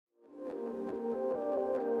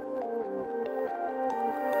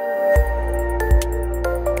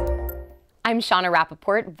I'm Shauna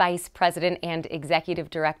Rappaport, Vice President and Executive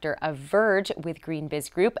Director of Verge with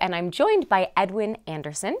GreenBiz Group, and I'm joined by Edwin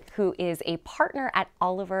Anderson, who is a partner at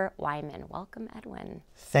Oliver Wyman. Welcome, Edwin.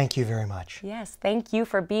 Thank you very much. Yes, thank you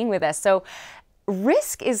for being with us. So,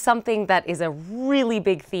 risk is something that is a really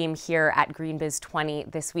big theme here at GreenBiz 20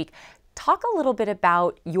 this week. Talk a little bit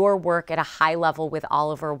about your work at a high level with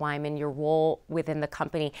Oliver Wyman, your role within the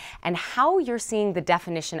company, and how you're seeing the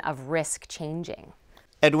definition of risk changing.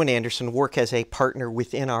 Edwin Anderson, work as a partner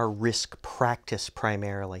within our risk practice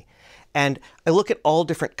primarily. And I look at all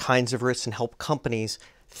different kinds of risks and help companies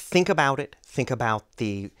think about it, think about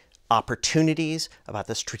the opportunities, about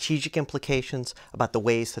the strategic implications, about the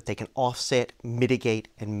ways that they can offset, mitigate,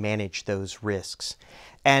 and manage those risks.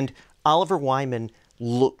 And Oliver Wyman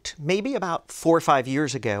looked maybe about 4 or 5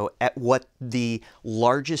 years ago at what the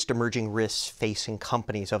largest emerging risks facing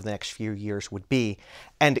companies over the next few years would be,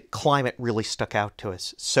 and climate really stuck out to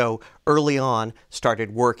us. So early on,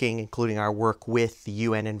 started working, including our work with the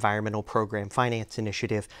UN Environmental Program Finance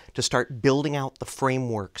Initiative, to start building out the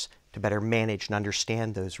frameworks to better manage and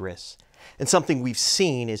understand those risks. And something we've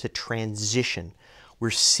seen is a transition. We're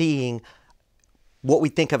seeing what we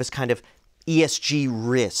think of as kind of ESG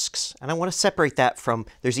risks, and I want to separate that from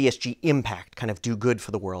there's ESG impact, kind of do good for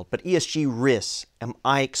the world, but ESG risks, am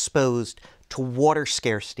I exposed to water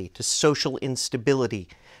scarcity, to social instability,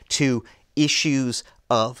 to issues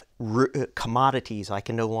of commodities I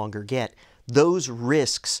can no longer get? Those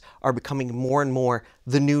risks are becoming more and more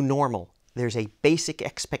the new normal. There's a basic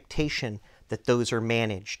expectation that those are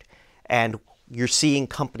managed, and you're seeing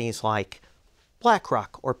companies like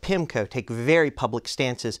BlackRock or PIMCO take very public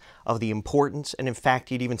stances of the importance and, in fact,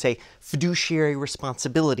 you'd even say fiduciary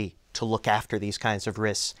responsibility to look after these kinds of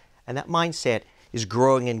risks. And that mindset is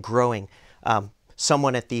growing and growing.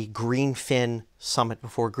 Someone at the Greenfin Summit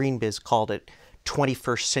before GreenBiz called it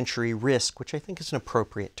 21st century risk, which I think is an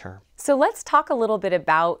appropriate term. So let's talk a little bit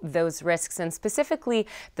about those risks and specifically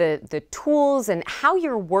the tools and how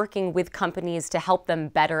you're working with companies to help them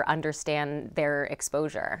better understand their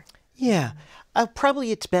exposure. Yeah,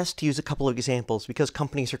 probably it's best to use a couple of examples because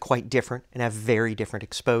companies are quite different and have very different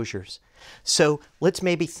exposures. So let's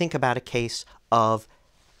maybe think about a case of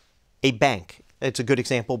a bank. It's a good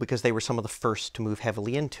example because they were some of the first to move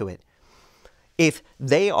heavily into it. If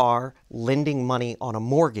they are lending money on a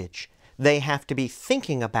mortgage, they have to be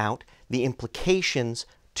thinking about the implications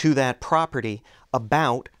to that property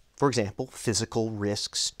about, for example, physical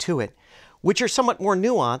risks to it, which are somewhat more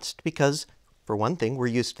nuanced because, for one thing, we're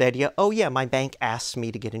used to the idea, oh yeah, my bank asks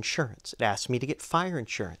me to get insurance. It asks me to get fire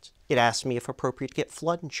insurance. It asks me if appropriate to get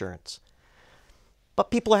flood insurance.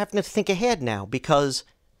 But people are having to think ahead now because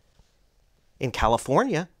in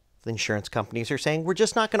California, the insurance companies are saying, we're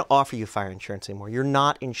just not going to offer you fire insurance anymore. You're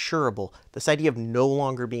not insurable. This idea of no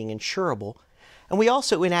longer being insurable. And we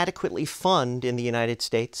also inadequately fund in the United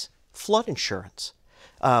States flood insurance,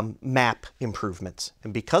 map improvements.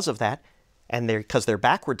 And because of that, and because they're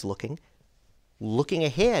backwards looking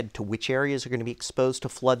ahead to which areas are going to be exposed to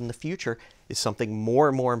flood in the future is something more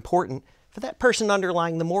and more important for that person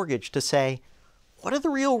underlying the mortgage to say, what are the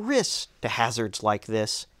real risks to hazards like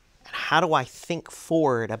this? And how do I think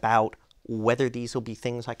forward about whether these will be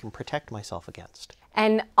things I can protect myself against?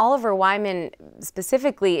 And Oliver Wyman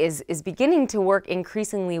specifically is beginning to work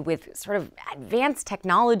increasingly with sort of advanced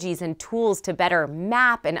technologies and tools to better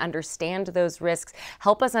map and understand those risks.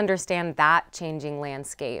 Help us understand that changing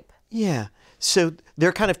landscape. Yeah. So there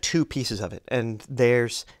are kind of two pieces of it. And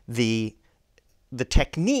there's the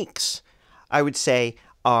techniques, I would say,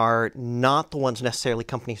 are not the ones necessarily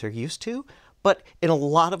companies are used to, but in a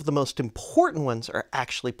lot of the most important ones are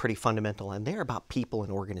actually pretty fundamental, and they're about people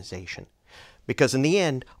and organization. Because in the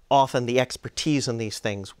end, often the expertise in these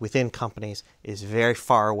things within companies is very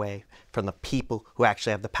far away from the people who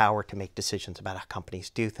actually have the power to make decisions about how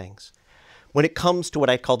companies do things. When it comes to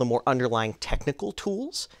what I call the more underlying technical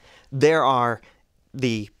tools, there are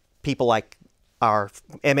the people like our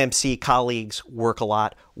MMC colleagues work a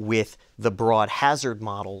lot with the broad hazard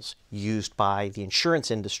models used by the insurance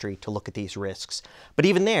industry to look at these risks. But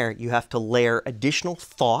even there, you have to layer additional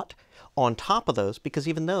thought on top of those because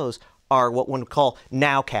even those are what one would call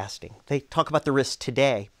nowcasting. They talk about the risks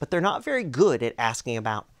today, but they're not very good at asking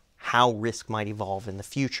about how risk might evolve in the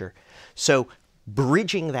future. So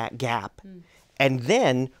bridging that gap and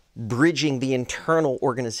then bridging the internal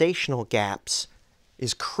organizational gaps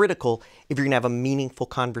is critical if you're going to have a meaningful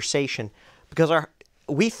conversation, because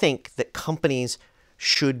we think that companies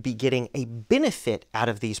should be getting a benefit out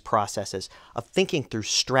of these processes of thinking through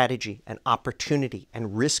strategy and opportunity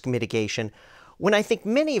and risk mitigation, when I think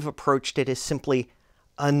many have approached it as simply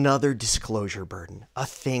another disclosure burden, a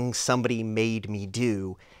thing somebody made me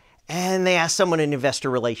do, and they ask someone in investor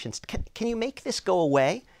relations, can you make this go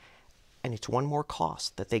away? And it's one more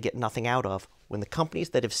cost that they get nothing out of when the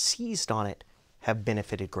companies that have seized on it have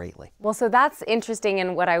benefited greatly. Well, so that's interesting,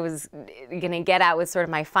 and what I was going to get at was sort of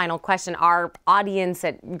my final question. Our audience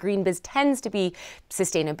at GreenBiz tends to be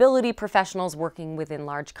sustainability professionals working within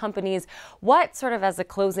large companies. What sort of, as a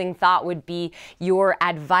closing thought, would be your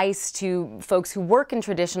advice to folks who work in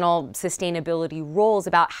traditional sustainability roles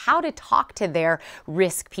about how to talk to their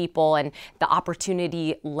risk people and the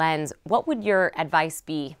opportunity lens? What would your advice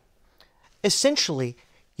be? Essentially,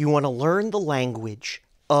 you want to learn the language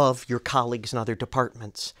of your colleagues in other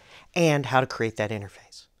departments and how to create that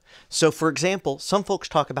interface. So for example, some folks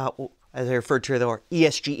talk about, as I referred to earlier,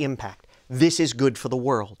 ESG impact. This is good for the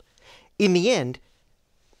world. In the end,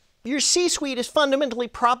 your C-suite is fundamentally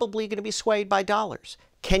probably going to be swayed by dollars.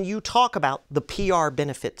 Can you talk about the PR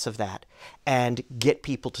benefits of that and get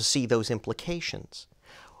people to see those implications?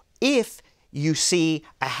 If you see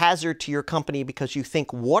a hazard to your company because you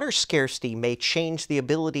think water scarcity may change the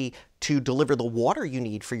ability to deliver the water you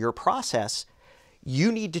need for your process,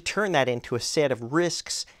 you need to turn that into a set of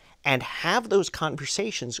risks and have those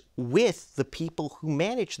conversations with the people who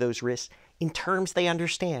manage those risks in terms they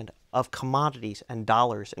understand of commodities and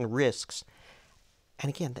dollars and risks. And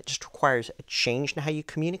again, that just requires a change in how you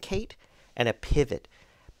communicate and a pivot.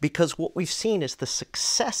 Because what we've seen is the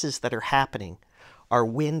successes that are happening are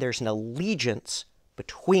when there's an allegiance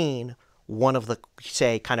between one of the,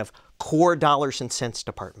 say, kind of core dollars and cents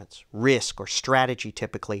departments, risk or strategy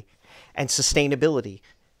typically, and sustainability,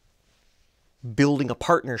 building a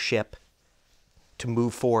partnership to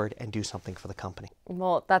move forward and do something for the company.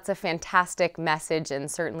 Well, that's a fantastic message,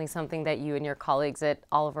 and certainly something that you and your colleagues at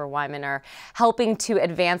Oliver Wyman are helping to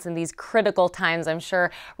advance in these critical times. I'm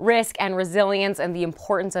sure risk and resilience and the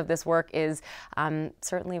importance of this work is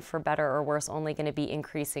certainly, for better or worse, only going to be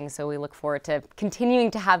increasing. So we look forward to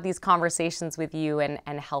continuing to have these conversations with you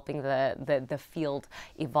and helping the field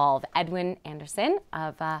evolve. Edwin Anderson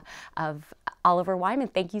of Oliver Wyman,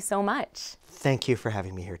 thank you so much. Thank you for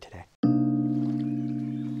having me here today.